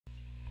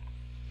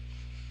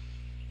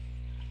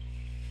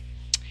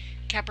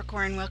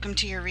Capricorn, welcome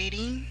to your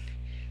reading.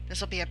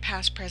 This will be a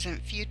past,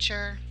 present,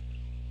 future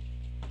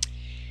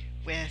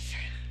with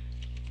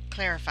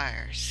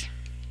clarifiers.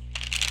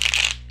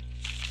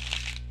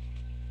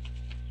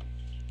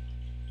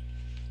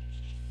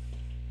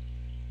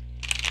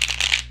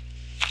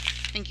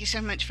 Thank you so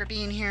much for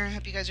being here.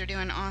 Hope you guys are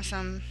doing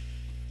awesome.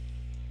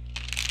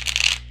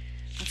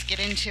 Let's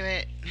get into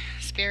it.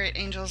 Spirit,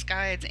 angels,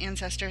 guides,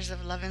 ancestors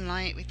of love and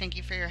light, we thank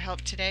you for your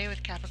help today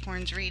with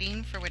Capricorn's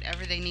reading for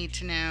whatever they need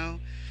to know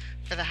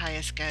for the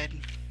highest good.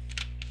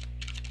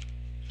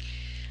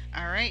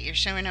 Alright, you're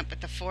showing up with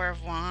the Four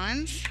of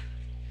Wands.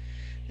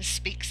 This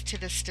speaks to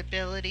the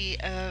stability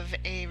of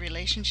a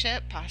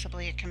relationship,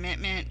 possibly a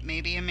commitment,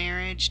 maybe a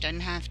marriage, doesn't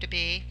have to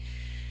be.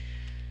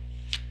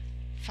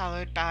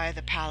 Followed by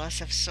the Palace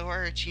of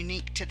Swords.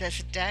 Unique to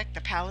this deck, the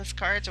Palace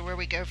cards are where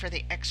we go for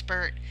the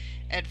expert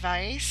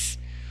advice.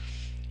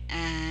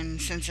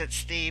 And since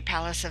it's the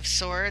Palace of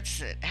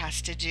Swords, it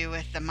has to do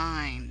with the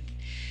mind.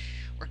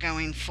 We're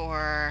going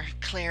for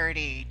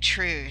clarity,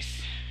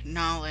 truth,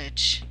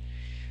 knowledge,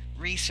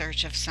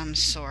 research of some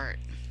sort.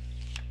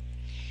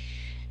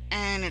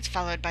 And it's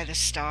followed by the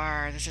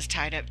Star. This is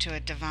tied up to a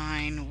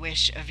divine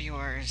wish of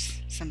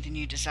yours, something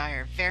you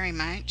desire very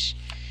much.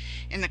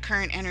 In the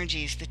current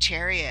energies, the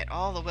Chariot,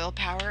 all the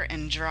willpower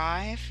and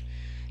drive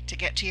to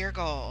get to your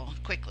goal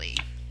quickly.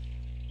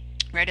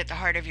 Right at the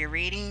heart of your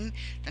reading,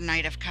 the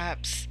Knight of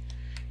Cups.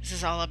 This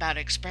is all about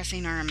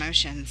expressing our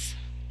emotions.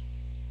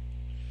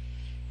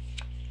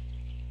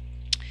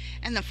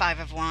 And the Five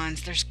of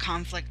Wands, there's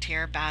conflict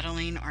here,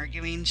 battling,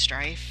 arguing,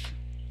 strife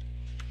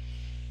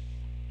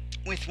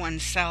with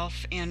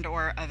oneself and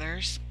or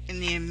others. In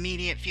the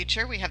immediate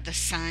future, we have the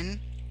Sun,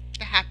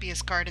 the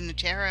happiest card in the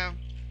tarot.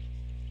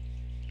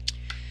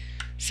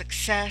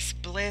 Success,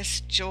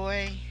 bliss,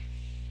 joy,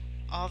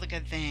 all the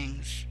good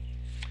things.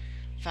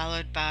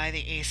 Followed by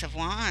the Ace of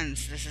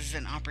Wands. This is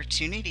an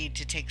opportunity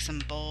to take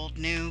some bold,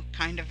 new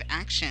kind of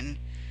action.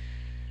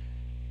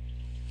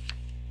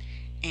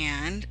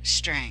 And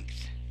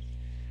strength.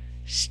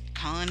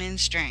 Calling in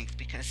strength,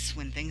 because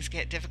when things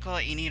get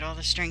difficult, you need all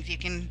the strength you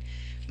can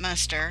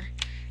muster.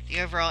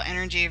 The overall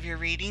energy of your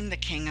reading, the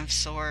King of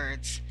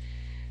Swords.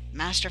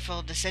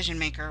 Masterful decision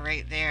maker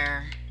right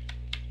there.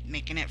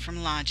 Making it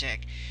from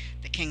logic.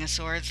 The King of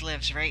Swords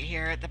lives right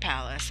here at the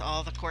palace.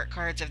 All the court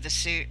cards of the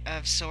suit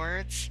of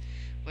swords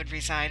would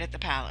reside at the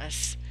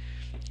palace,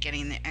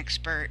 getting the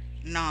expert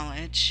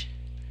knowledge.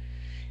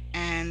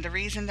 And the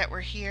reason that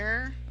we're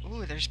here,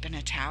 there's been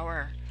a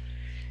tower,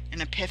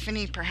 an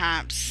epiphany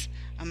perhaps,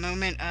 a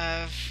moment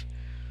of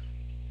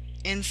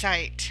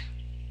insight.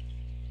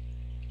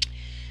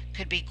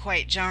 Could be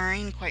quite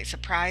jarring, quite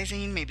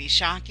surprising, maybe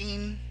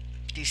shocking,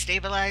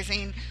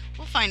 destabilizing.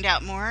 We'll find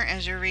out more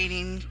as your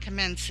reading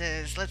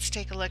commences. Let's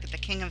take a look at the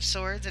King of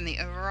Swords and the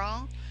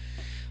overall.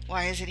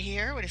 Why is it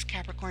here? What does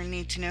Capricorn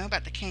need to know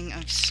about the King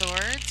of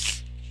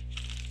Swords?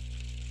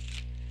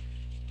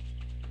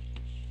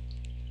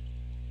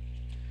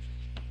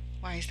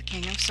 Why is the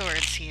King of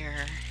Swords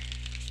here?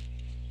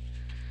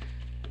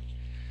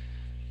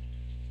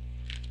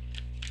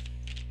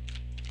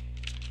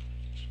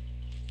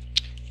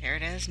 There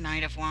it is,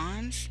 Knight of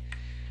Wands.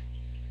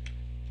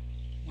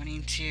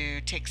 Wanting to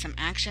take some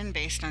action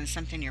based on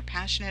something you're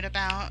passionate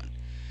about.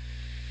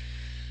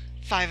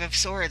 Five of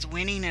Swords,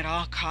 winning at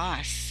all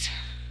costs.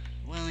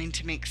 Willing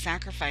to make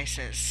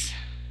sacrifices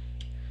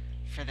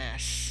for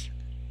this.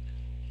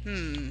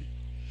 And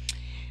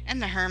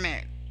the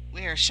Hermit.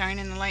 We are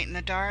shining the light in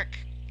the dark,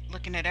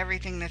 looking at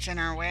everything that's in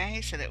our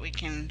way so that we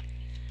can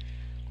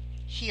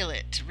heal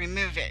it,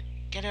 remove it,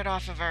 get it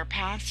off of our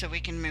path so we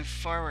can move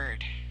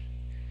forward.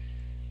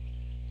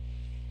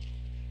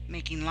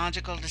 Making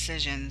logical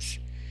decisions.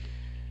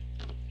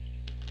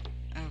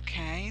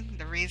 Okay,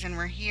 the reason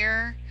we're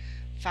here,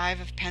 Five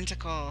of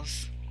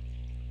Pentacles.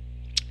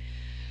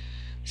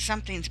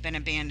 Something's been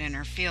abandoned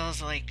or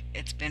feels like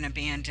it's been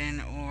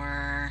abandoned,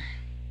 or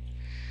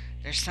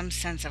there's some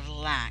sense of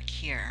lack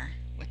here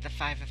with the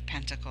Five of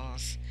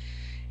Pentacles.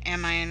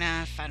 Am I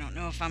enough? I don't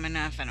know if I'm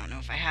enough. I don't know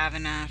if I have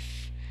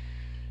enough.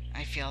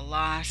 I feel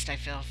lost. I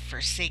feel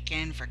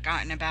forsaken,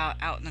 forgotten about,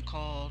 out in the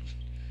cold.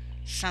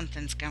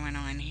 Something's going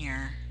on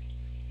here.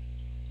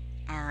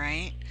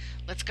 Alright,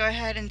 let's go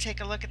ahead and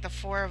take a look at the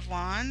Four of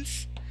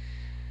Wands.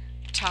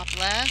 Top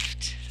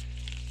left.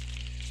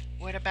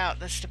 What about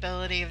the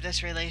stability of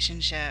this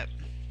relationship?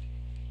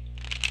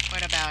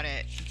 What about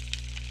it?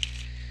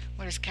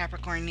 What does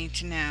Capricorn need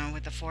to know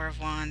with the Four of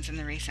Wands in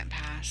the recent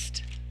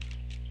past?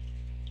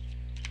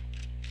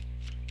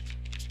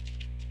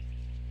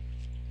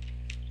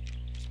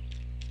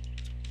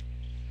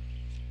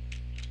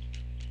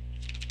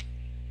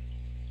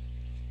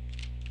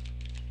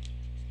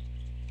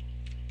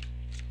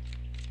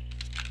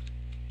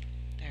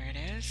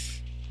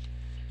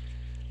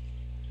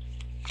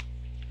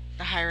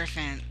 The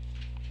Hierophant.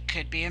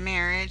 Could be a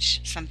marriage,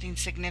 something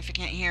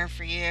significant here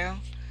for you.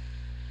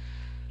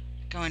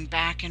 Going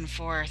back and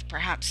forth,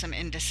 perhaps some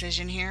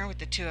indecision here with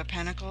the Two of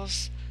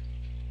Pentacles,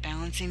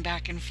 balancing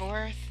back and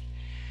forth.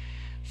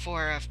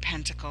 Four of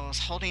Pentacles,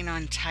 holding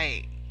on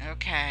tight,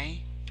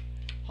 Okay.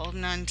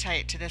 Holding on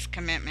tight to this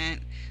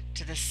commitment,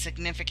 to this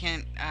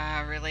significant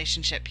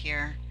relationship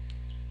here.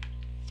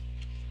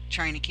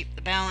 Trying to keep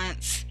the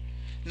balance,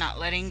 not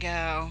letting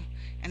go.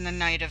 And the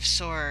Knight of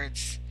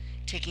Swords,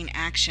 taking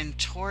action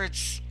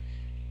towards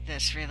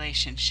this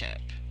relationship.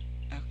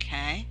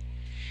 Okay.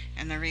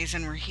 And the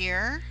reason we're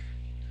here,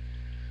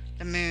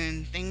 the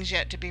Moon, things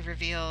yet to be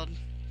revealed,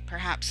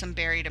 perhaps some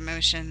buried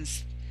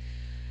emotions,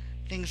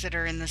 things that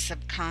are in the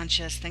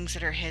subconscious, things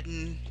that are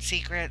hidden,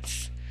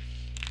 secrets.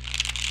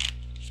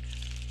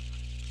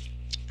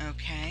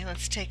 Okay,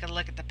 let's take a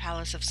look at the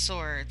Palace of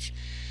Swords,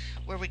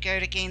 where we go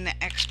to gain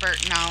the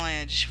expert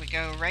knowledge. We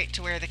go right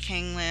to where the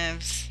king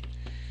lives.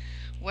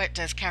 What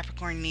does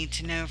Capricorn need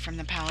to know from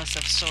the Palace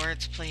of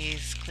Swords?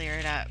 Please clear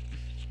it up.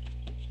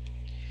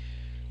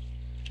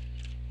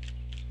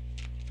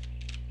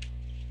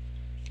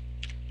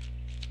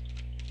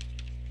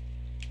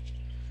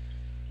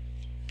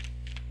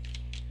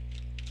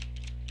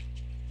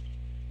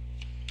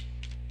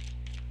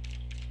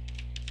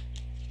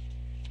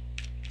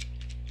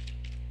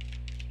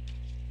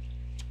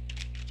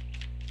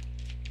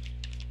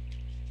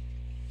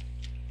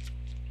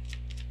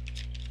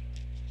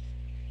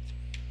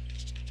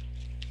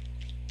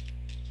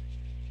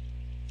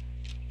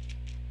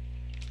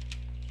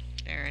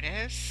 There it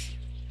is.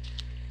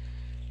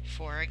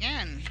 4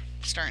 again.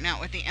 Starting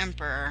out with the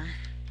Emperor.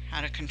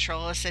 How to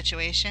control a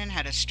situation,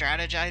 how to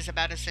strategize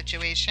about a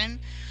situation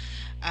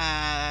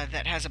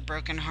that has a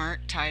broken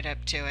heart tied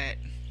up to it.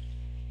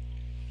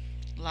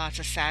 Lots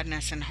of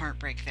sadness and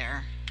heartbreak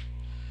there.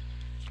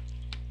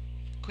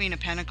 Queen of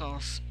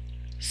Pentacles.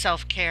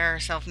 Self-care,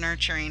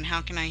 self-nurturing.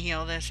 How can I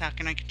heal this? How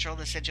can I control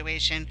the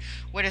situation?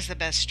 What is the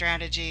best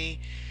strategy?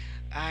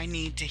 I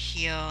need to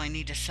heal. I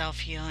need to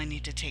self-heal. I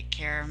need to take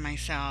care of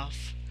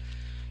myself.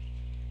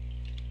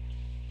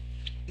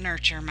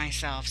 Nurture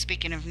myself.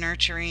 Speaking of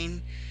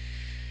nurturing,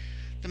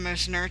 the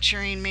most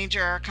nurturing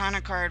major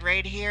arcana card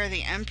right here,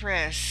 the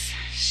Empress.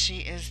 She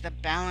is the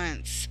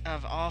balance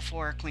of all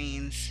 4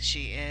 queens.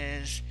 She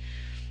is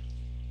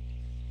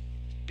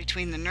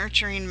between the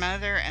nurturing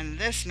mother and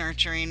this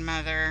nurturing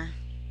mother.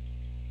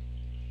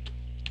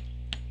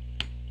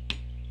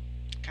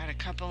 Got a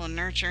couple of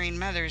nurturing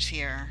mothers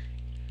here.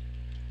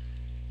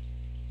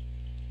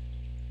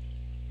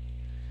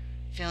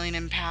 Feeling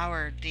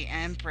empowered. The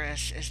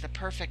Empress is the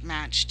perfect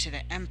match to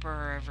the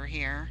Emperor over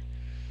here.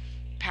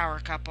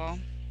 Power couple.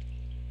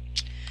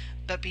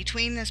 But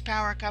between this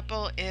power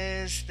couple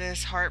is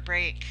this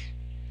heartbreak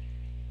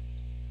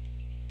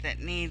that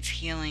needs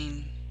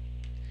healing.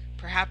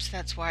 Perhaps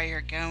that's why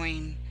you're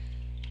going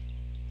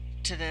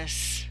to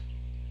this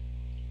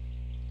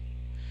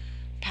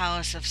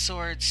Palace of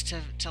Swords,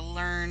 to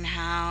learn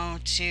how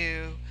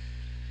to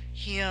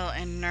heal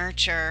and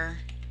nurture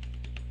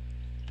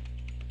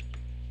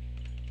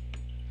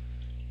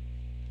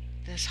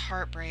this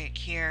heartbreak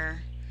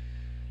here.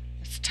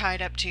 It's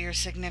tied up to your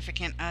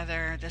significant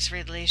other, this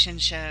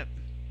relationship.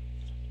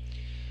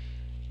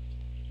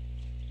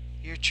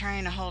 You're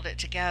trying to hold it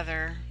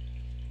together.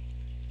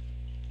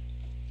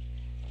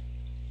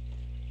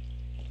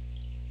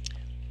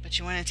 But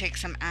you want to take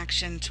some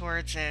action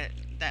towards it.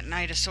 That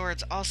Knight of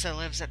Swords also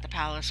lives at the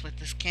palace with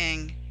this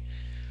king.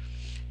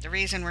 The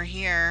reason we're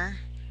here,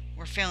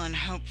 we're feeling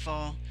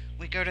hopeful.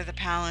 We go to the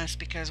palace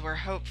because we're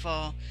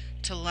hopeful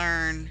to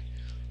learn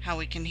how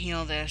we can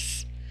heal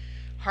this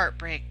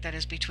heartbreak that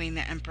is between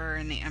the Emperor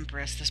and the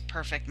Empress, this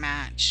perfect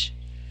match.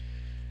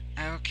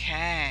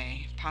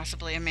 Okay,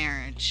 possibly a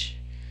marriage.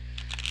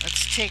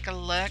 Let's take a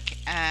look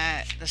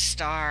at the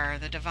star,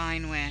 the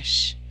divine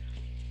wish.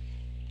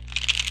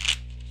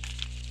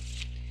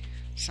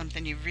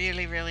 Something you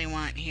really, really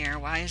want here.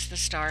 Why is the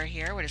star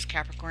here? What does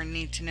Capricorn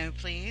need to know,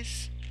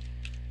 please?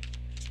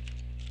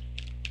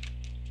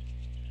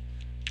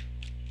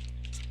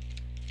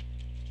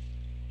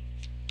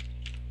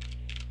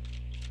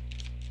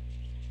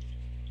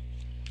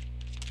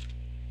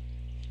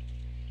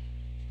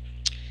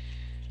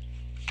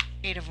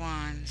 Eight of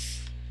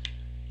Wands.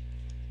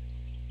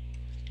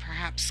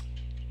 Perhaps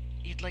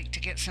you'd like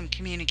to get some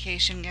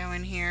communication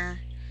going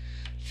here.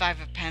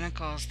 5 of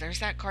Pentacles. There's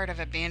that card of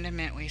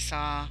abandonment we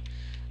saw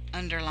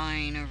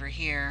underlying over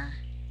here.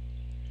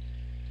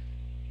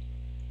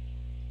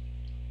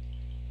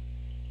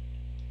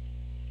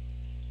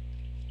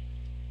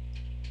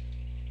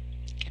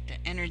 Get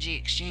the energy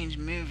exchange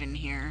moving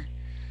here.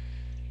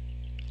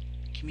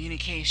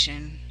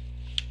 Communication.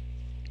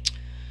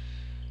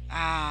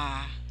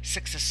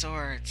 6 of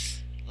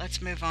Swords.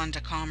 Let's move on to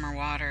calmer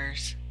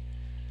waters.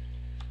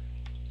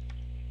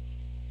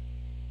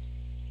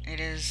 It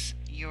is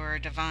your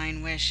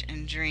divine wish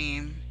and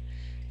dream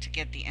to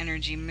get the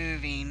energy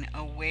moving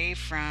away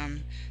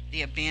from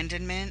the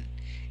abandonment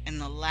and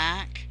the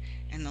lack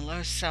and the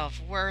low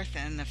self-worth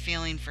and the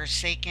feeling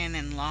forsaken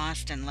and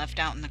lost and left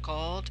out in the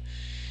cold.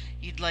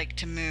 You'd like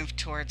to move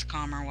towards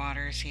calmer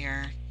waters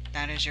here.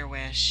 That is your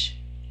wish,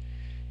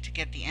 to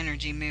get the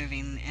energy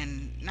moving,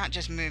 and not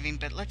just moving,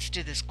 but let's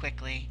do this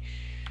quickly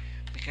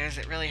because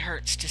it really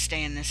hurts to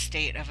stay in this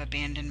state of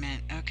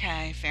abandonment.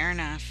 Okay, fair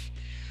enough.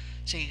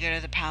 So you go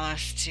to the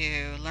palace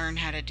to learn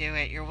how to do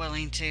it. You're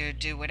willing to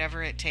do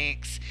whatever it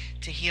takes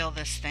to heal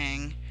this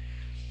thing.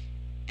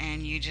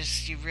 And you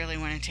really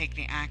want to take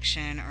the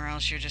action, or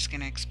else you're just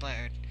going to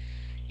explode.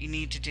 You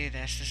need to do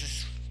this. This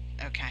is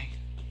okay.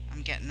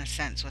 I'm getting the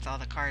sense with all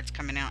the cards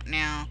coming out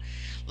now.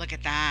 Look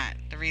at that.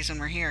 The reason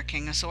we're here,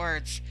 King of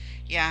Swords.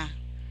 Yeah,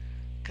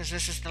 because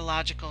this is the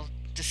logical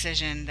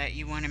decision that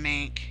you want to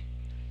make.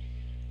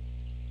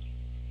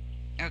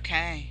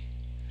 Okay.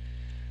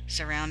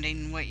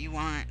 Surrounding what you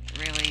want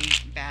really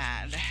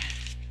bad.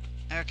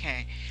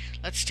 Okay.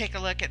 Let's take a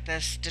look at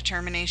this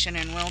determination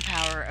and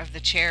willpower of the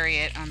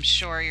Chariot. I'm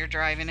sure you're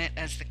driving it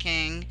as the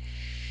king.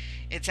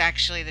 It's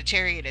actually, the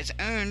Chariot is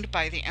owned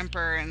by the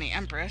Emperor and the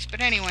Empress, but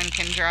anyone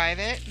can drive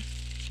it.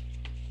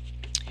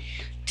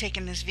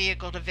 Taking this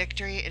vehicle to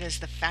victory. It is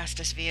the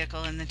fastest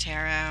vehicle in the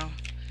tarot.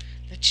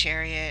 The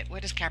Chariot.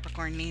 What does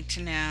Capricorn need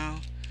to know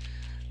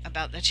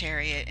about the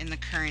Chariot in the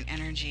current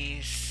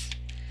energies?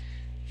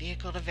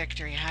 Vehicle to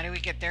victory. How do we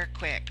get there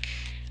quick?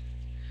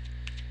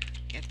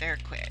 Get there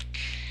quick.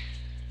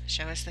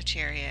 Show us the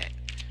Chariot.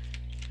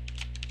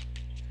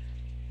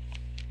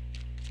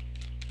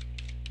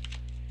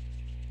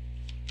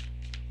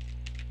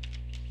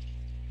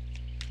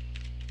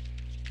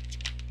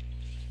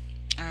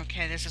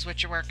 Okay, this is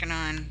what you're working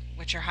on,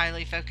 what you're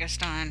highly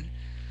focused on.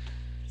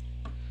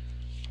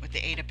 With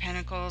the Eight of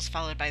Pentacles,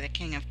 followed by the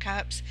King of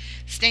Cups.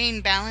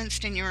 Staying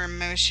balanced in your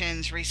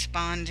emotions,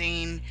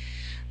 responding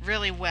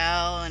really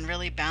well and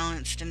really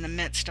balanced in the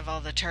midst of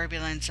all the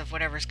turbulence of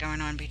whatever's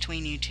going on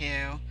between you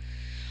two.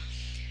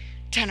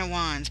 Ten of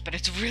Wands, but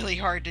it's really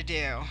hard to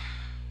do,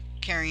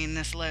 carrying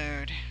this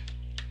load.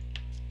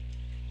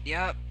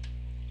 Yep.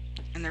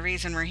 And the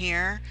reason we're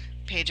here,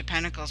 Page of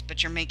Pentacles,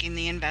 but you're making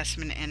the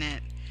investment in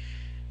it.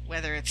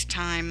 Whether it's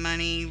time,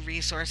 money,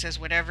 resources,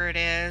 whatever it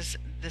is,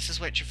 this is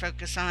what you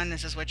focus on,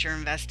 this is what you're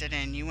invested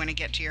in. You want to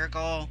get to your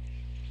goal.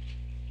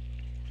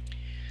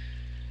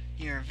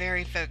 You're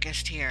very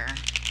focused here.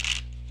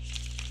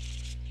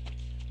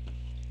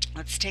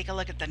 Let's take a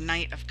look at the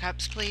Knight of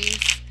Cups, please.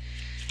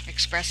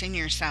 Expressing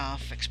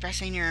yourself,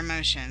 expressing your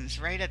emotions,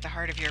 right at the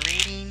heart of your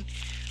reading.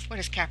 What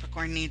does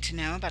Capricorn need to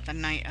know about the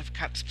Knight of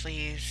Cups,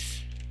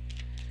 please?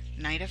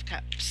 Knight of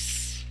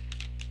Cups.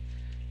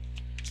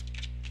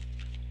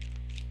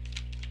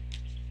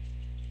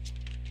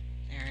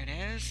 There it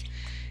is.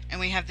 And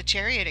we have the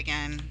Chariot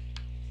again.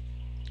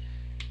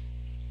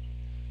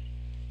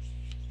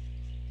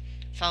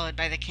 Followed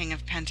by the King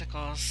of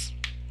Pentacles.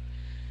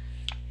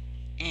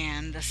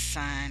 And the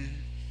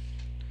Sun.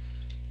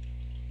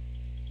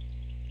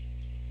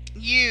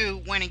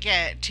 You want to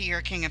get to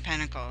your King of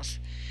Pentacles.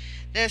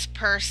 This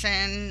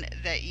person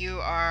that you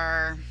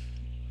are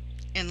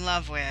in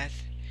love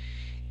with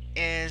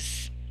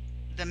is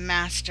the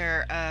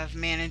master of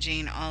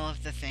managing all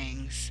of the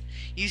things.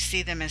 You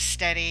see them as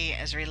steady,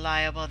 as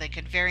reliable. They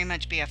could very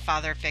much be a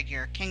father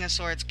figure. King of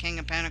Swords, King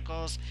of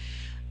Pentacles,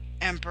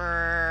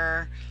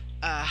 Emperor,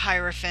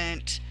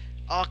 Hierophant,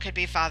 all could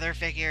be father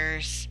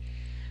figures.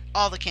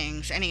 All the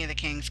kings, any of the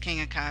kings,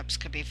 King of Cups,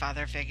 could be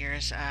father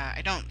figures.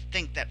 I don't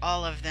think that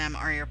all of them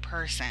are your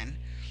person.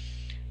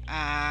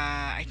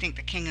 I think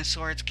the King of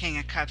Swords, King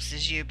of Cups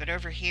is you. But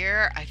over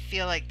here, I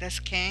feel like this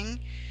king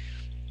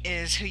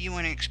is who you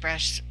want to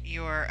express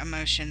your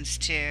emotions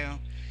to.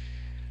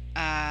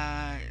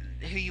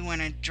 Who you want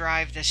to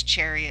drive this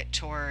chariot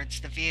towards,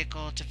 the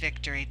vehicle to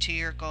victory, to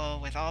your goal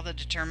with all the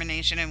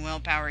determination and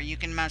willpower you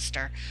can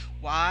muster.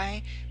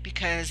 Why?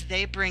 Because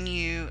they bring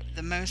you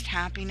the most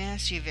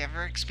happiness you've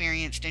ever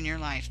experienced in your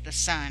life. The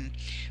Sun,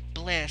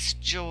 bliss,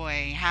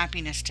 joy,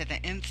 happiness to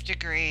the nth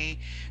degree.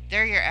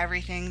 They're your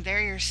everything.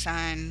 They're your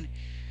sun.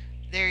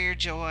 They're your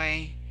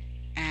joy.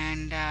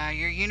 And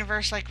your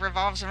universe like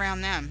revolves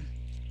around them.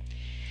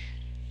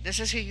 This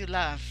is who you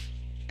love.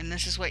 And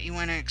this is what you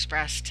want to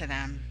express to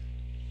them.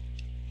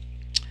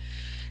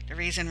 The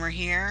reason we're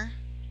here,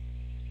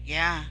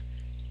 yeah,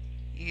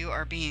 you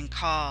are being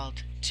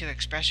called to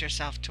express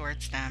yourself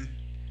towards them.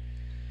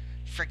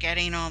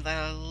 Forgetting all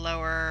the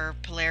lower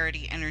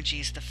polarity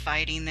energies, the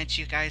fighting that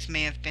you guys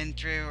may have been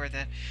through, or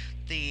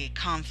the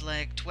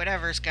conflict,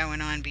 whatever's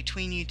going on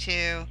between you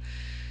two.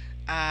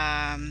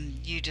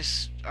 You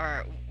just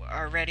are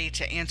ready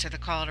to answer the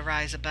call to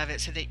rise above it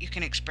so that you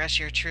can express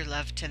your true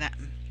love to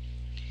them.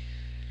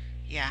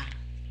 Yeah.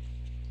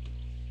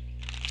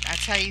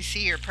 That's how you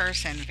see your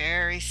person.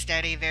 Very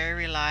steady, very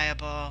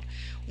reliable,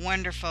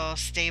 wonderful,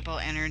 stable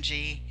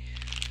energy.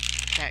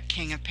 That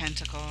King of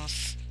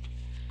Pentacles.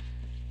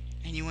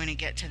 And you want to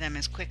get to them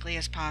as quickly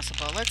as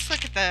possible. Let's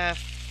look at the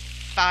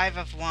Five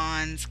of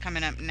Wands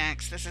coming up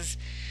next. This is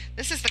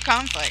the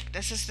conflict.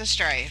 This is the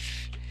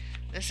strife.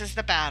 This is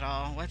the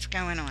battle. What's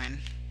going on?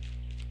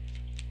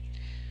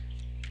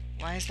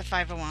 Why is the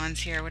Five of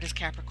Wands here? What does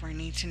Capricorn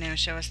need to know?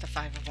 Show us the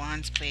Five of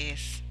Wands,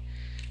 please.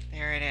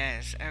 There it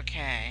is.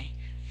 Okay.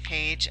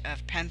 Page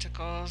of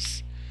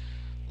Pentacles.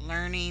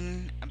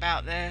 Learning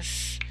about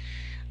this.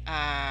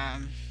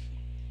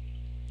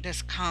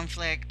 this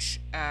conflict,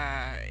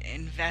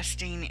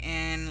 investing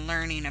in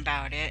learning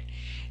about it,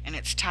 and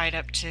it's tied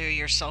up to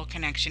your soul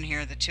connection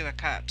here, the Two of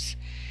Cups.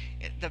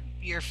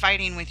 You're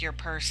fighting with your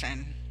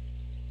person,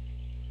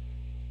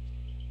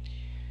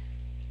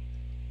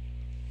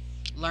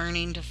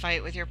 learning to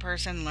fight with your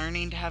person,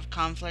 learning to have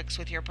conflicts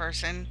with your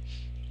person,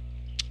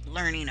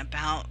 learning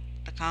about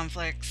the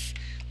conflicts.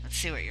 Let's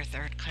see what your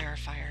third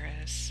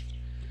clarifier is.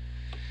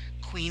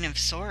 Queen of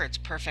Swords,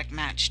 perfect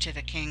match to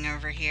the King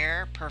over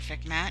here.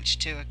 Perfect match,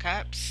 Two of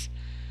Cups.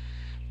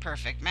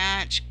 Perfect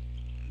match.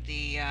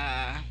 The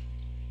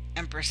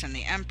Empress and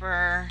the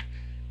Emperor.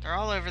 They're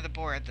all over the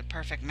board, the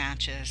perfect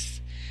matches.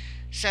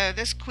 So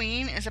this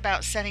Queen is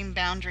about setting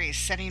boundaries,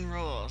 setting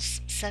rules,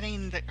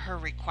 setting her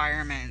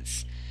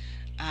requirements.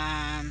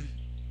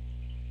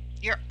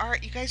 You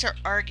guys are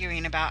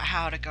arguing about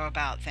how to go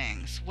about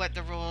things, what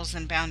the rules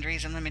and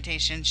boundaries and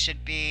limitations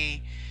should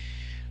be,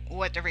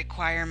 what the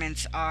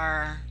requirements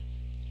are,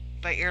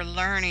 but you're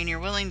learning, you're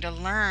willing to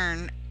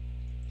learn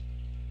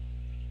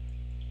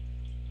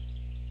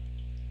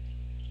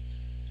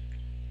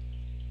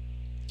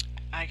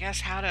I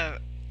guess how to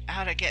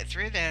get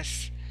through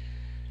this,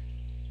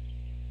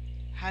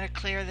 how to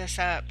clear this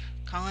up.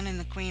 Calling in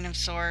the Queen of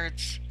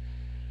Swords.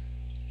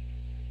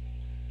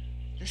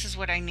 This is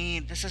what I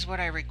need, this is what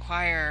I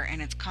require,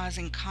 and it's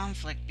causing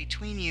conflict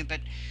between you,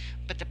 but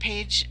the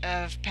Page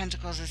of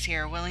Pentacles is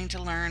here, willing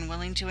to learn,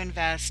 willing to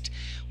invest.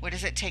 What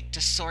does it take to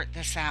sort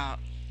this out?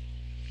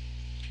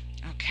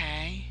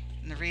 Okay,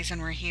 and the reason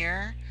we're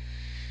here,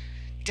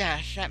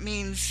 Death. That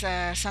means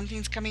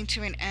something's coming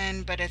to an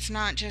end, but it's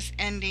not just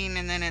ending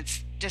and then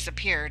it's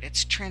disappeared.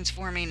 It's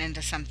transforming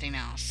into something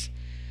else.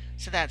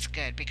 So that's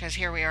good, because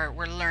here we are,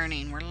 we're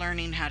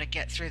learning how to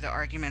get through the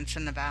arguments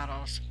and the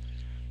battles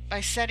by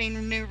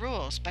setting new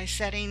rules, by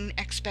setting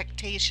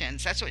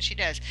expectations. That's what she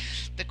does.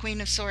 The Queen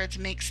of Swords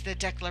makes the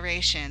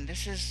declaration.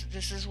 This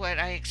is what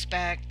I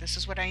expect. This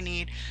is what I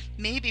need.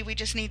 Maybe we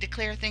just need to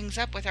clear things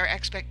up with our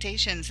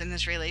expectations in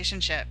this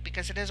relationship,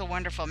 because it is a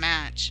wonderful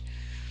match.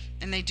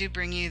 And they do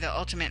bring you the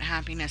ultimate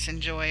happiness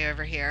and joy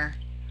over here.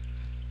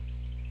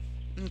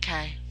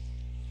 Okay.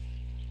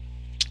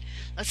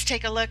 Let's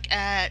take a look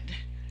at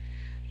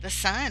the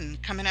Sun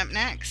coming up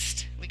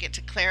next. We get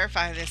to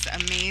clarify this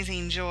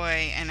amazing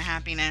joy and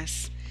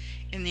happiness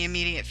in the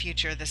immediate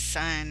future. The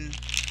Sun.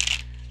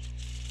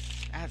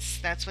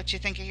 That's what you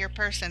think of your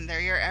person. They're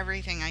your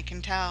everything, I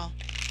can tell.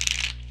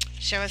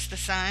 Show us the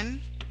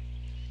Sun.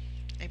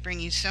 They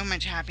bring you so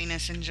much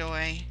happiness and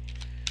joy.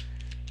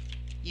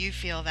 You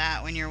feel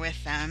that when you're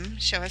with them.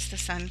 Show us the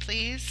Sun,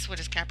 please. What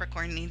does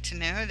Capricorn need to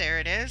know? There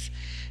it is.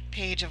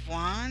 Page of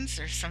Wands.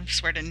 There's some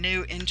sort of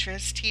new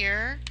interest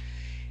here.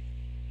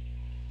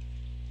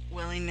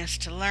 Willingness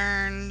to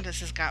learn. This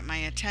has got my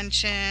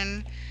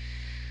attention.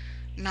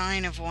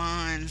 Nine of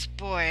Wands.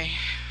 Boy.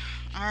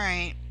 All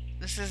right.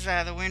 This is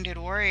the Wounded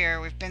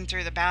Warrior. We've been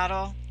through the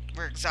battle.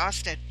 We're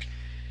exhausted.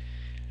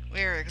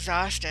 We're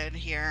exhausted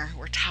here.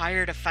 We're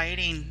tired of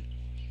fighting.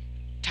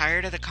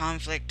 Tired of the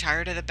conflict.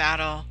 Tired of the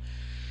battle.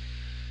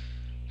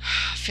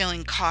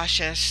 Feeling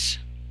cautious.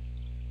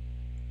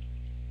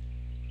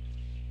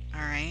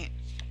 All right.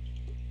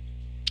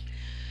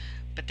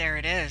 But there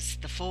it is.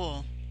 The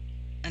Fool.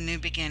 A new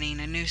beginning,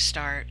 a new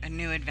start, a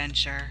new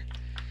adventure.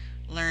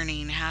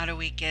 Learning how do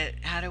we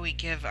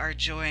give our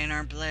joy and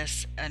our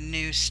bliss a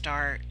new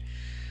start,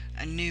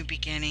 a new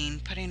beginning,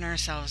 putting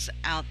ourselves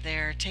out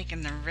there,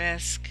 taking the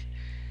risk.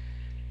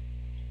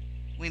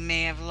 We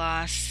may have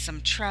lost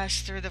some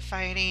trust through the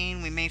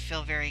fighting. We may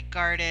feel very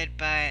guarded,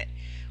 but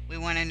we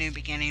want a new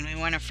beginning. We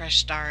want a fresh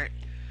start,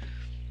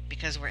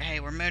 because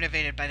we're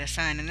motivated by the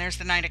Sun. And there's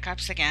the Knight of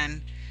Cups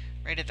again,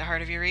 right at the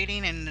heart of your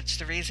reading, and it's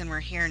the reason we're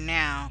here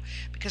now,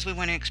 because we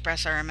want to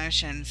express our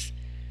emotions.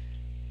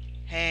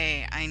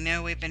 Hey, I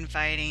know we've been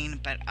fighting,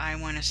 but I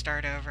want to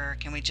start over.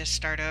 Can we just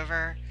start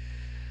over?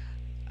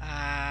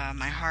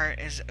 My heart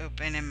is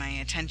open and my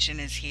attention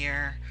is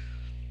here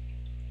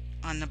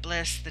on the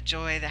bliss, the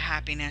joy, the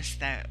happiness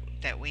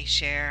that we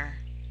share.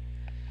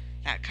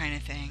 That kind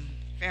of thing.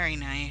 Very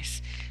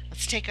nice.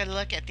 Let's take a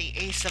look at the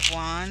Ace of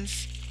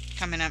Wands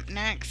coming up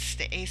next.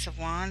 The Ace of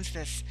Wands,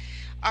 this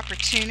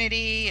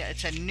opportunity.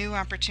 It's a new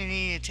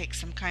opportunity to take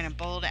some kind of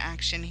bold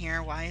action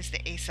here. Why is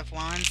the Ace of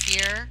Wands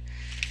here?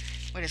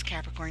 What does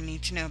Capricorn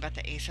need to know about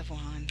the Ace of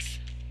Wands?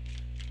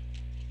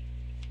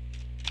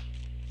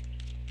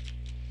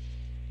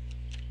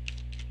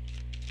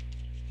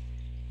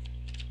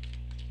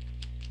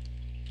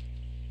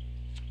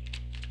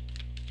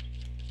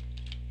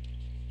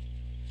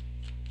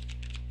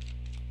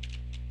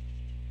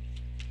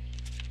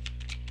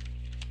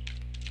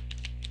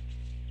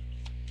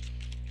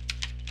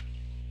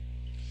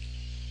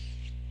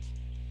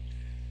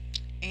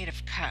 Eight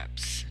of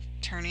Cups.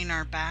 Turning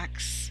our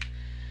backs,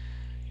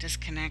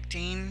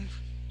 disconnecting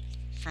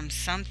from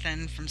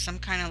something, from some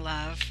kind of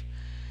love.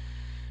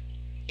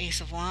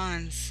 Ace of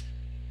Wands.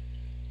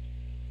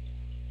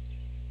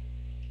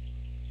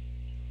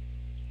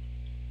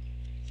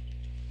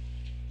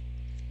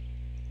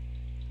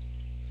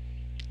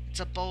 It's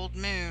a bold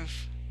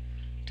move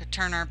to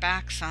turn our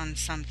backs on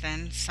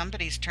something.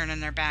 Somebody's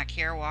turning their back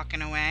here,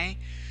 walking away.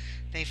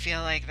 They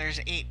feel like there's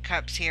 8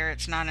 cups here.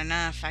 It's not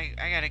enough. I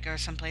gotta go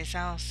someplace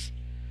else.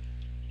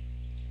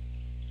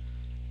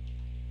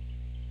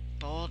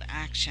 Bold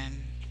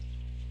action.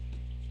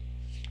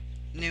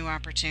 New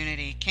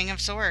opportunity. King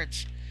of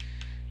Swords.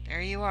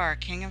 There you are.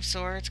 King of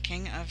Swords.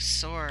 King of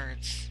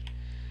Swords.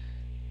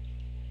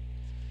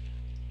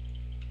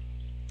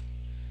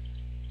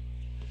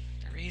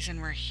 The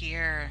reason we're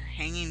here.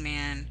 Hanging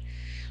Man.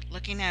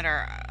 Looking at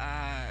our...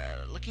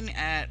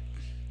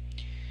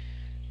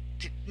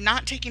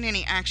 not taking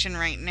any action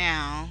right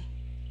now,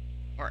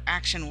 or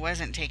action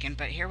wasn't taken,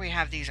 but here we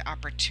have these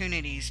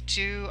opportunities,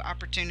 2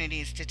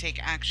 opportunities to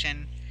take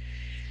action.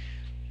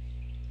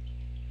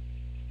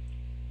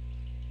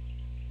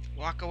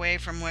 Walk away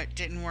from what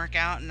didn't work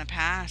out in the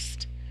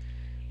past.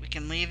 We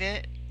can leave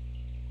it.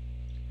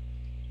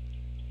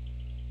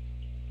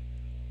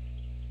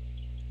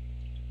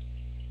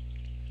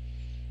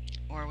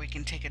 Or we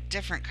can take a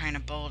different kind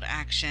of bold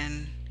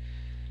action.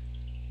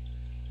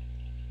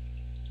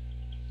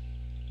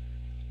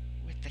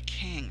 The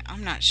King.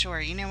 I'm not sure.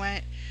 You know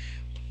what?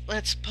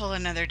 Let's pull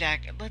another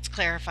deck. Let's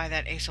clarify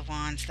that Ace of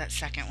Wands, that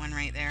second one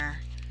right there.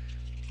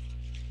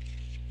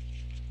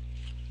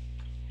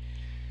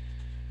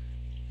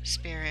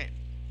 Spirit,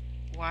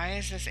 why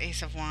is this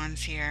Ace of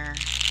Wands here?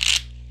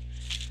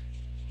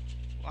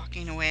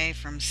 Walking away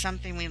from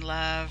something we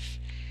love.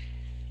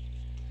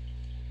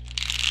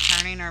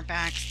 Turning our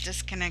backs,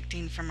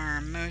 disconnecting from our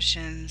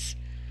emotions.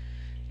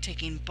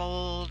 Taking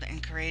bold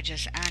and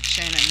courageous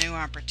action, a new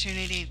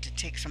opportunity to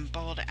take some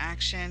bold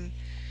action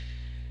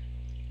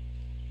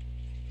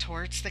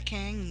towards the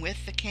King,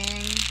 with the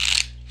King,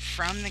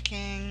 from the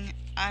King.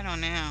 I don't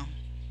know.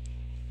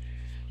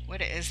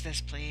 What is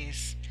this,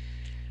 please?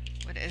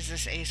 What is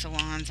this Ace of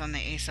Wands on the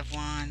Ace of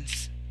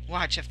Wands?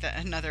 Watch if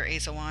another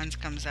Ace of Wands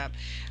comes up.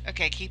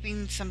 Okay,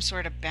 keeping some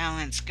sort of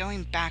balance,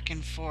 going back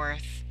and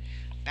forth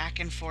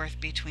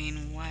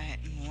between what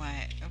and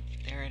what. Oh,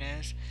 there it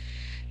is.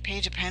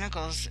 Page of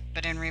Pentacles,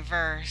 but in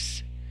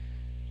reverse.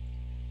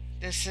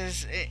 This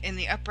is, in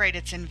the upright,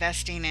 it's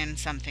investing in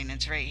something.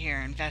 It's right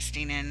here,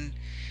 investing in,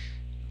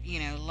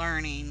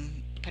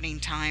 learning,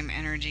 putting time,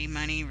 energy,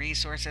 money,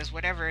 resources,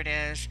 whatever it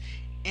is,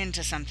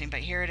 into something.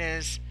 But here it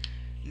is,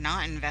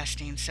 not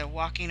investing. So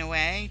walking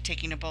away,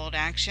 taking a bold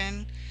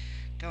action,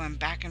 going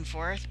back and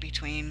forth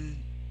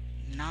between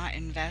not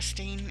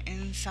investing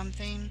in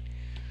something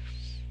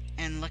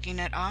and looking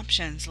at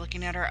options,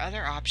 looking at our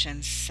other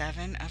options.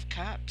 7 of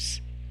Cups.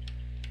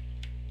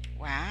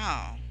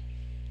 Wow.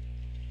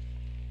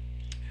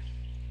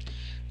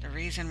 The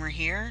reason we're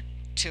here,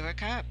 2 of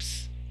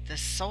Cups. This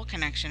soul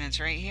connection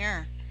is right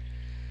here.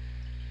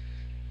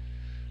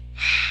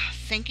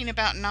 Thinking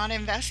about not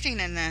investing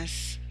in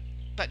this,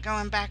 but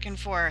going back and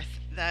forth.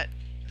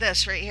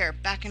 This right here,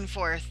 back and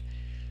forth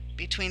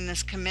between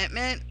this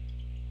commitment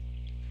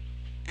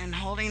and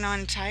holding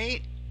on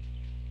tight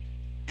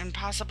and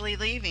possibly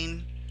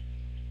leaving.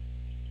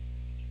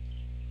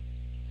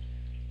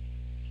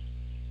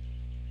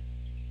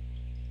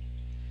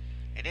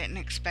 I didn't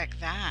expect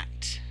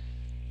that.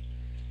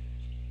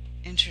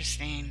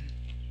 Interesting.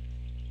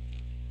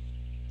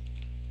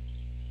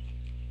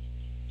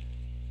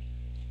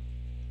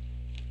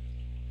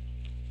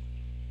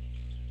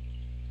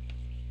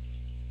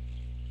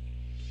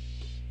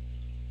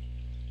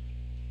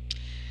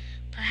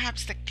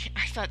 Perhaps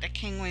I thought the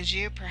King was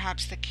you.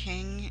 Perhaps the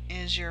King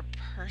is your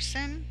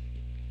person?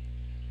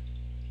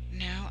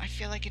 No, I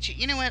feel like it's you.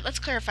 You know what? Let's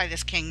clarify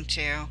this King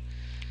too.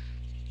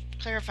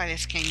 Clarify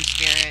this King,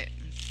 Spirit.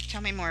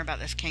 Tell me more about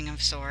this King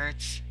of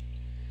Swords.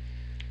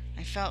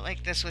 I felt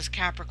like this was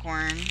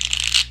Capricorn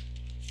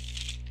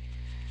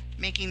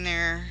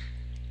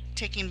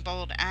taking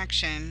bold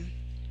action.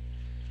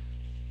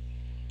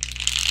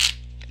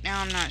 But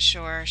now I'm not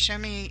sure. Show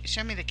me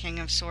the King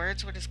of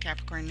Swords. What does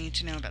Capricorn need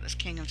to know about this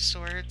King of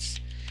Swords?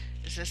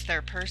 Is this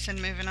their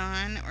person moving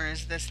on, or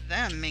is this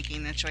them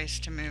making the choice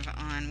to move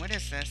on? What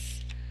is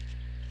this?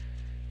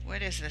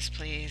 What is this,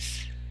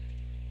 please?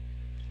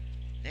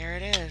 There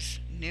it is.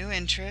 New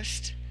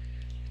interest.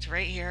 It's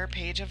right here,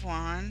 Page of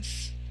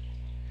Wands.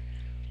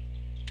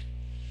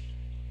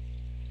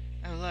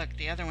 Oh, look,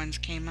 the other ones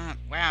came up.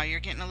 Wow, you're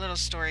getting a little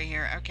story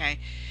here. Okay.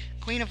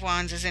 Queen of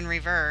Wands is in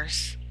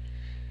reverse.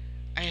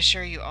 I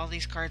assure you, all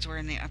these cards were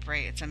in the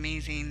upright. It's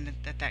amazing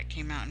that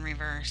came out in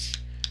reverse,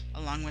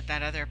 along with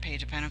that other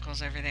Page of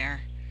Pentacles over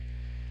there.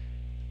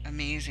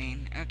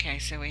 Amazing. Okay,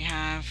 so we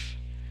have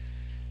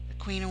the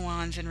Queen of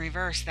Wands in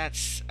reverse.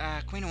 That's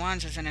Queen of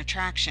Wands is an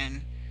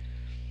attraction.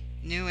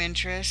 New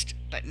interest,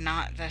 but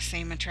not the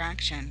same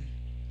attraction.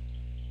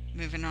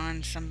 Moving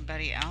on,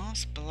 somebody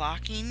else.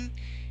 Blocking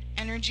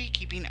energy,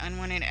 keeping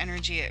unwanted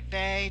energy at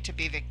bay to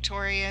be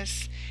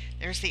victorious.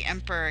 There's the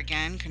Emperor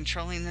again,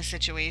 controlling the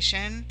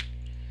situation.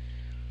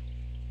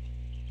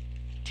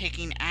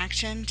 Taking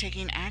action,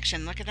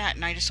 Look at that.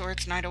 Knight of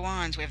Swords, Knight of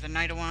Wands. We have the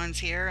Knight of Wands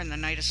here and the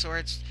Knight of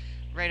Swords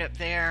right up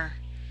there.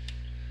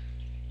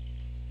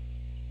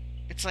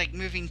 It's like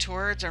moving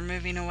towards or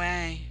moving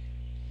away.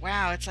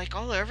 Wow, it's like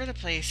all over the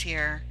place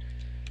here.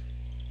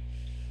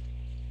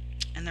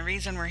 And the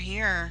reason we're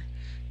here,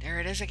 there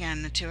it is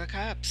again, the Two of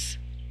Cups.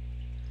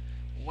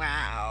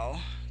 Wow,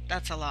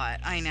 that's a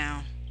lot. I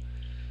know.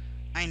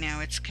 I know,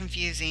 it's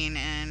confusing,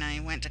 and I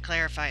went to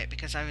clarify it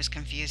because I was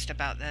confused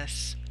about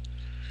this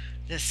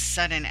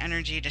sudden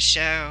energy to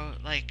show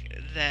like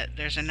that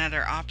there's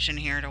another option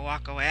here to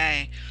walk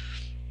away.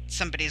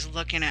 Somebody's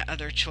looking at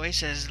other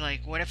choices,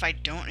 like what if I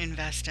don't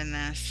invest in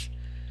this?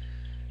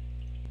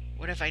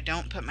 What if I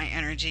don't put my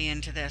energy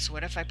into this?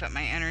 What if I put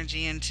my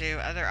energy into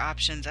other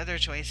options, other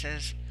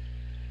choices?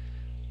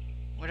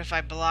 What if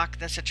I block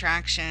this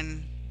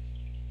attraction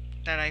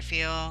that I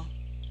feel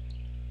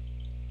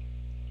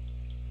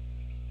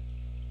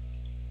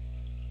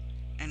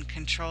and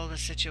control the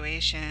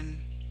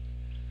situation?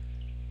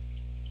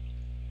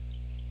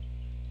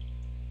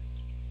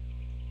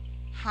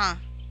 Huh.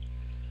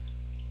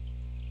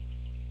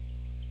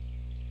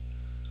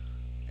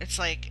 It's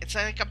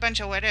like a bunch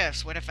of what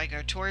ifs. What if I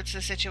go towards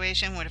the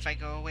situation? What if I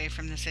go away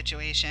from the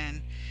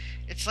situation?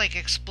 It's like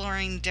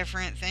exploring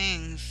different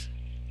things.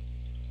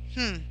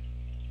 Hmm.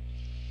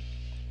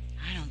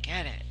 I don't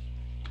get it.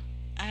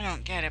 I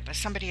don't get it, but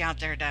somebody out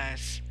there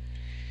does.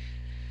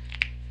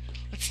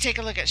 Let's take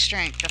a look at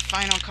strength, the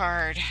final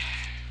card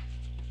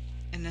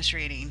in this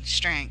reading.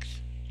 Strength.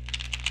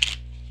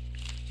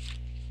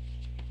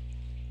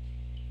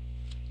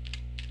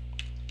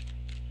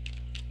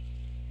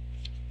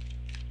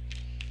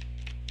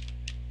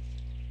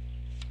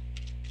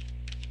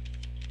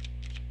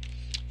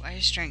 Why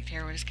is strength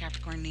here? What does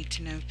Capricorn need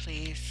to know,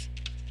 please?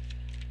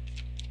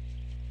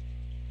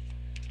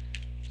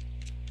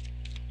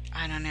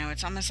 I don't know.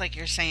 It's almost like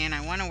you're saying,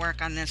 I want to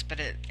work on this, but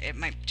it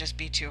might just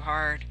be too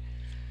hard.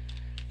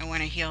 I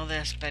want to heal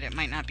this, but it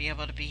might not be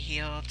able to be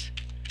healed.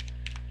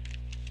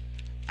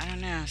 I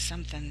don't know.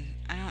 Something.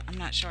 I'm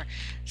not sure.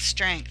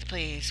 Strength,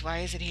 please. Why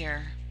is it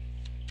here?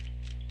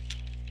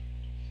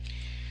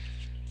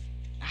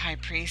 The High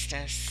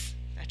Priestess.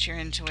 That's your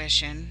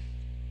intuition.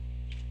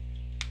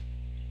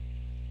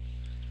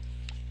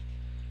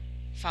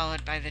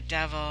 Followed by the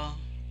Devil.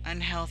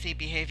 Unhealthy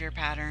behavior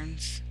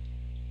patterns.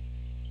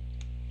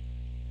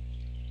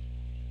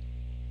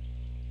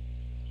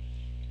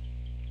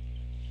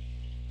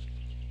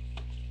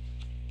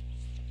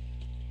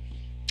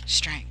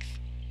 Strength.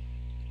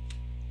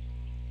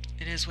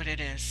 It is what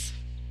it is.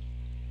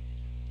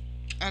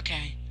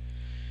 Okay.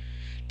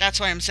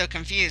 That's why I'm so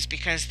confused,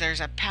 because there's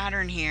a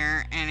pattern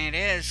here and it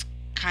is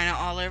kind of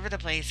all over the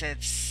place.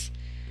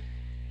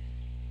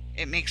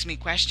 It makes me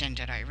question,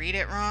 did I read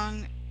it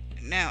wrong?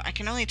 No, I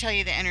can only tell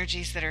you the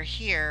energies that are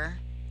here.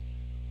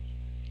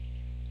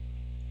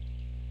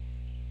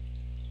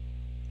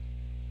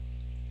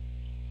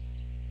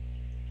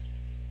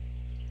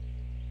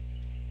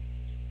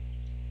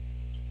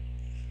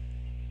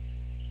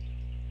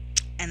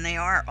 And they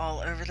are all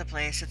over the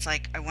place. It's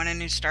like, I want a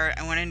new start,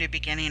 I want a new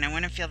beginning, I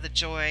want to feel the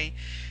joy,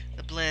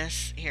 the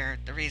bliss. Here,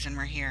 the reason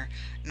we're here.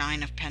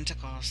 Nine of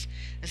Pentacles.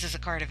 This is a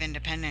card of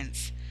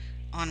independence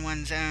on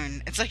one's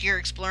own. It's like you're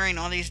exploring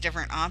all these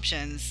different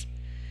options.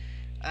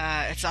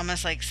 It's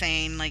almost like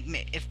saying, like,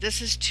 if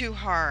this is too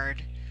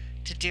hard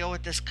to deal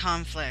with this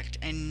conflict,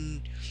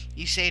 and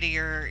you say to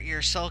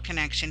your soul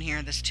connection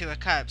here, this Two of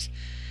Cups,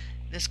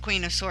 this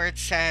Queen of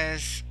Swords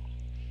says,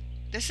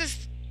 this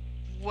is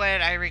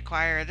what I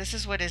require, this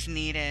is what is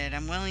needed,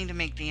 I'm willing to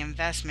make the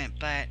investment,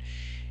 but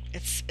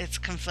it's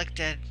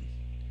conflicted.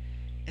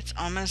 It's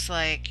almost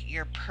like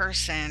your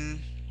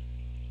person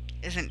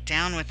isn't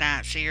down with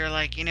that, so you're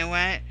like, you know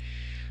what,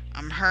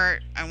 I'm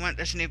hurt, I want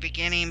this new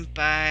beginning,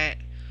 but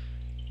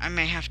I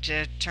may have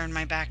to turn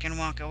my back and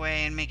walk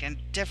away and make a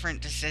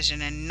different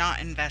decision and not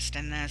invest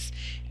in this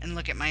and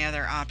look at my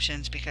other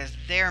options because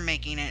they're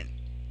making it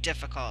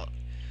difficult.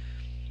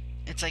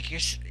 It's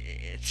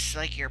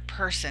like your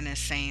person is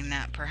saying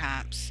that,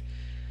 perhaps.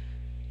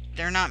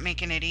 They're not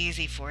making it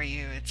easy for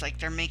you. It's like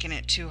they're making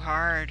it too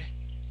hard.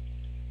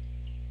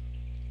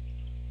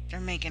 They're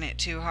making it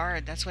too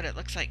hard. That's what it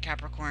looks like,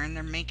 Capricorn.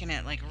 They're making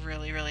it like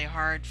really, really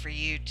hard for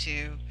you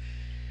to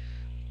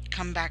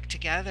come back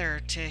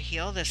together, to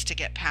heal this, to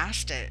get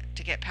past it,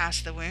 to get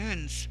past the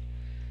wounds.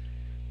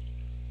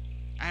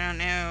 I don't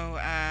know,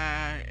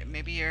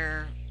 maybe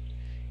your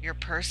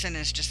person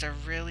is just a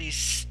really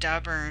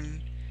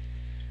stubborn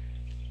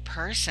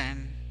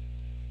person.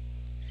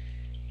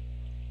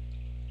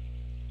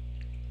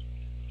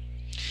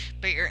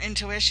 But your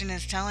intuition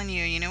is telling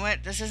you, you know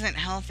what, this isn't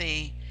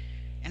healthy,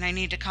 and I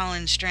need to call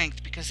in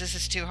strength because this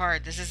is too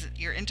hard.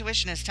 Your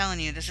intuition is telling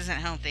you this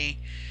isn't healthy.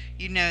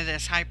 You know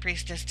this. High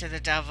Priestess to the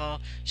Devil.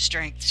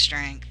 Strength,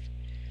 strength.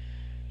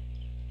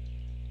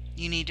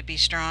 You need to be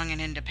strong and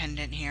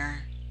independent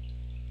here.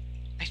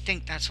 I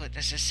think that's what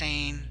this is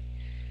saying.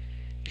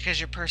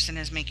 Because your person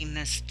is making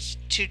this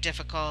too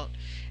difficult.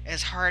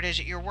 As hard as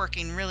you're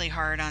working really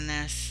hard on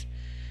this.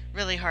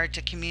 Really hard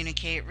to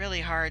communicate.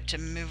 Really hard to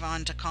move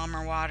on to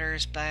calmer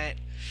waters. But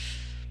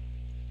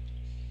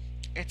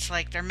it's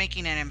like they're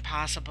making it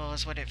impossible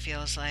is what it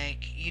feels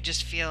like. You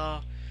just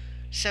feel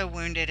so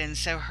wounded and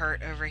so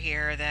hurt over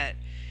here that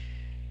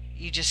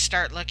You just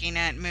start looking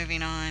at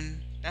moving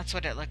on. That's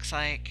what it looks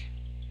like.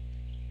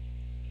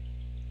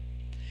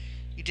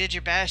 You did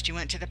your best. You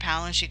went to the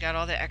palace. You got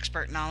all the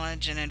expert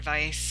knowledge and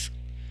advice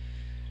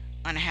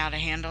on how to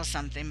handle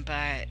something,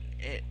 but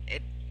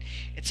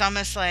it's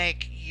almost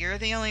like you're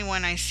the only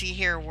one I see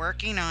here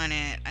working on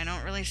it. I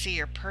don't really see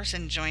your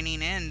person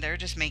joining in. They're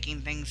just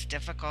making things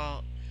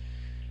difficult.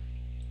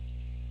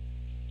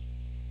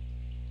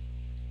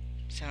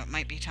 So it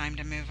might be time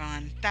to move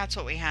on. That's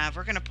what we have.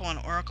 We're going to pull an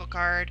oracle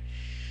card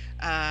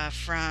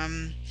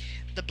from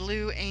the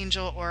Blue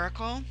Angel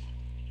Oracle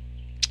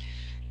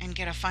and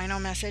get a final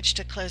message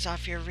to close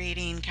off your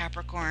reading,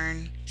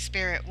 Capricorn.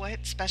 Spirit,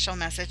 what special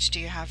message do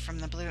you have from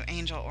the Blue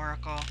Angel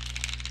Oracle?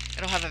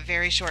 It'll have a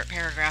very short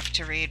paragraph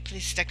to read.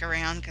 Please stick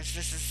around because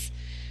this is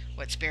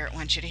what Spirit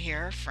wants you to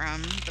hear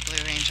from the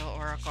Blue Angel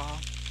Oracle.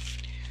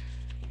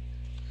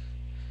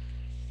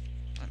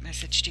 What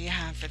message do you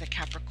have for the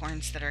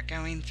Capricorns that are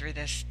going through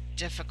this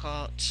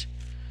difficult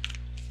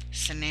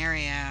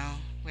scenario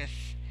with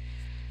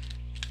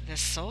this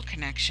soul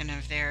connection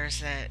of theirs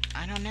that,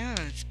 I don't know,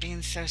 it's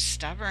being so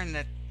stubborn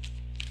that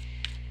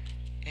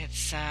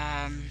it's,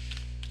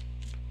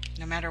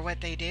 no matter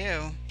what they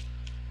do,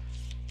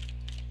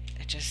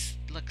 it just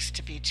looks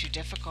to be too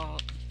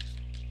difficult.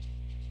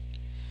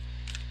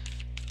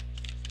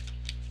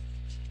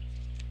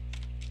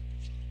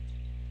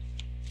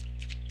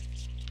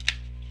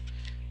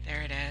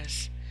 There it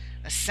is.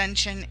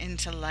 Ascension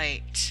into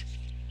light.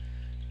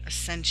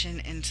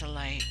 Ascension into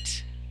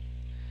light.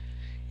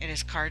 It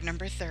is card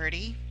number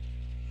 30.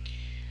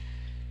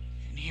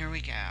 And here we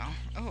go.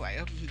 Oh, I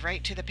opened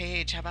right to the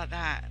page. How about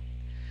that?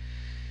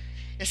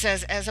 It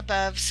says, as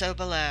above, so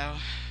below.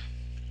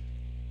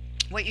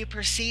 What you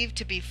perceive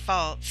to be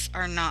faults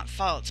are not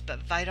faults,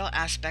 but vital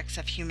aspects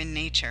of human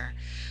nature,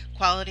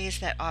 qualities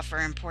that offer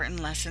important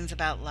lessons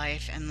about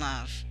life and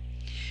love.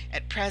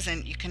 At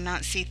present, you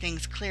cannot see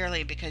things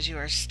clearly because you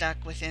are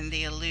stuck within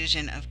the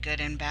illusion of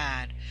good and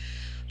bad,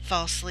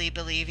 falsely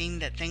believing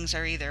that things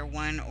are either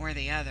one or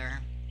the other.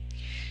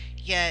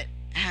 Yet,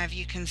 have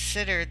you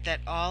considered that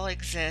all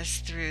exists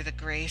through the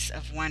grace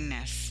of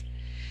oneness?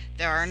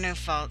 There are no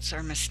faults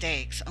or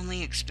mistakes,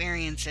 only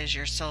experiences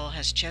your soul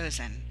has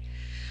chosen.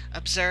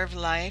 Observe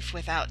life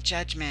without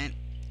judgment,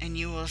 and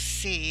you will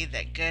see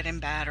that good and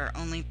bad are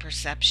only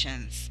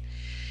perceptions.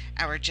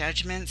 Our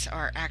judgments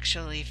are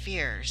actually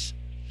fears,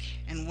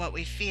 and what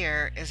we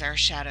fear is our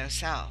shadow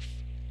self,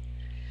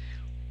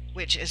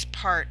 which is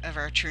part of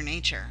our true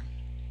nature.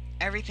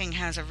 Everything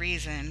has a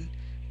reason,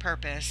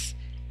 purpose,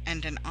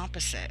 and an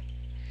opposite.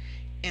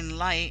 In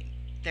light,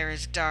 there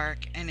is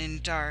dark, and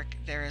in dark,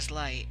 there is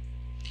light.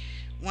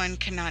 One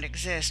cannot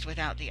exist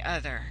without the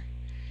other,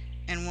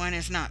 and one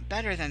is not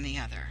better than the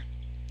other.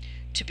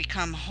 To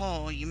become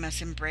whole, you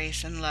must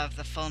embrace and love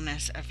the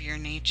fullness of your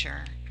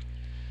nature.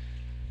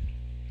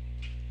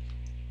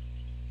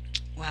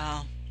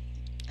 Well,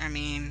 I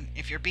mean,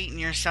 if you're beating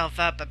yourself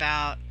up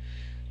about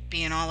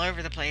being all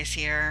over the place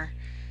here,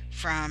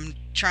 from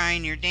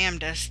trying your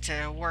damnedest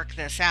to work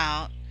this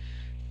out,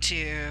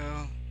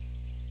 to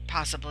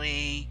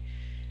possibly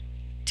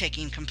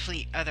taking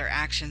complete other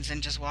actions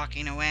and just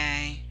walking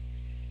away,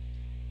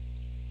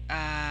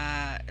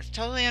 it's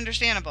totally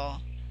understandable.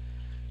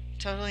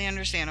 Totally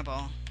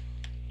understandable.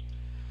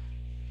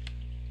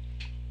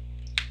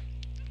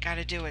 Got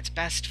to do what's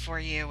best for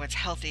you, what's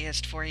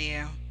healthiest for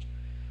you.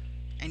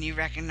 And you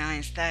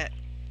recognize that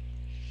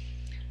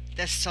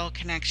this soul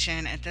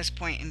connection at this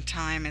point in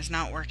time is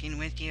not working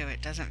with you.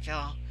 It doesn't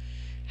feel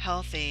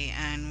healthy.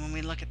 And when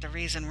we look at the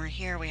reason we're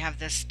here, we have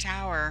this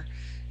tower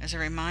as a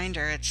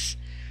reminder. It's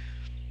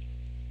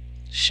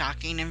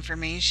shocking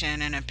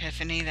information and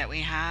epiphany that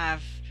we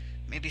have.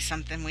 Maybe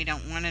something we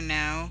don't want to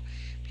know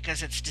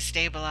because it's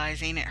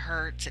destabilizing, it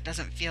hurts, it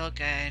doesn't feel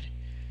good.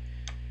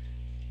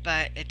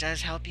 But it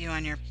does help you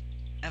on your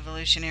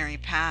evolutionary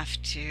path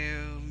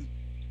to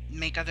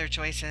make other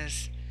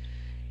choices.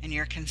 And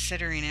you're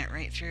considering it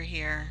right through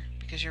here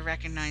because you're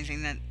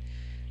recognizing that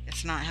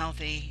it's not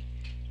healthy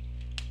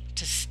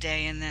to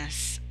stay in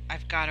this.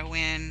 I've got to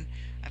win.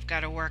 I've got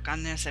to work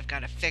on this. I've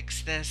got to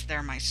fix this.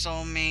 They're my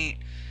soulmate.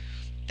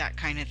 That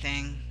kind of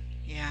thing.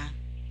 Yeah.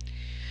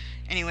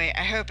 Anyway,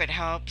 I hope it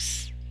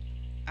helps.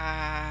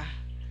 I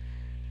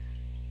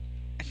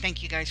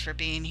thank you guys for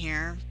being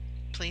here.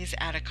 Please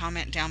add a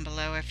comment down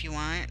below if you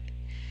want.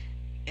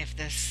 If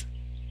this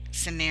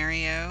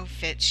scenario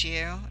fits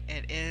you,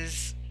 it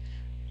is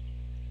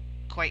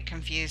quite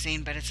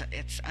confusing, but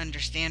it's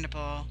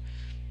understandable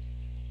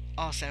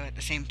also at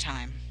the same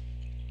time.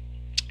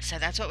 So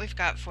that's what we've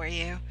got for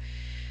you.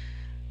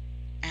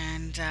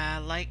 And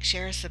like,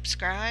 share,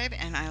 subscribe,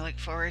 and I look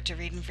forward to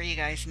reading for you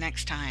guys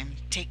next time.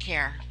 Take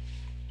care.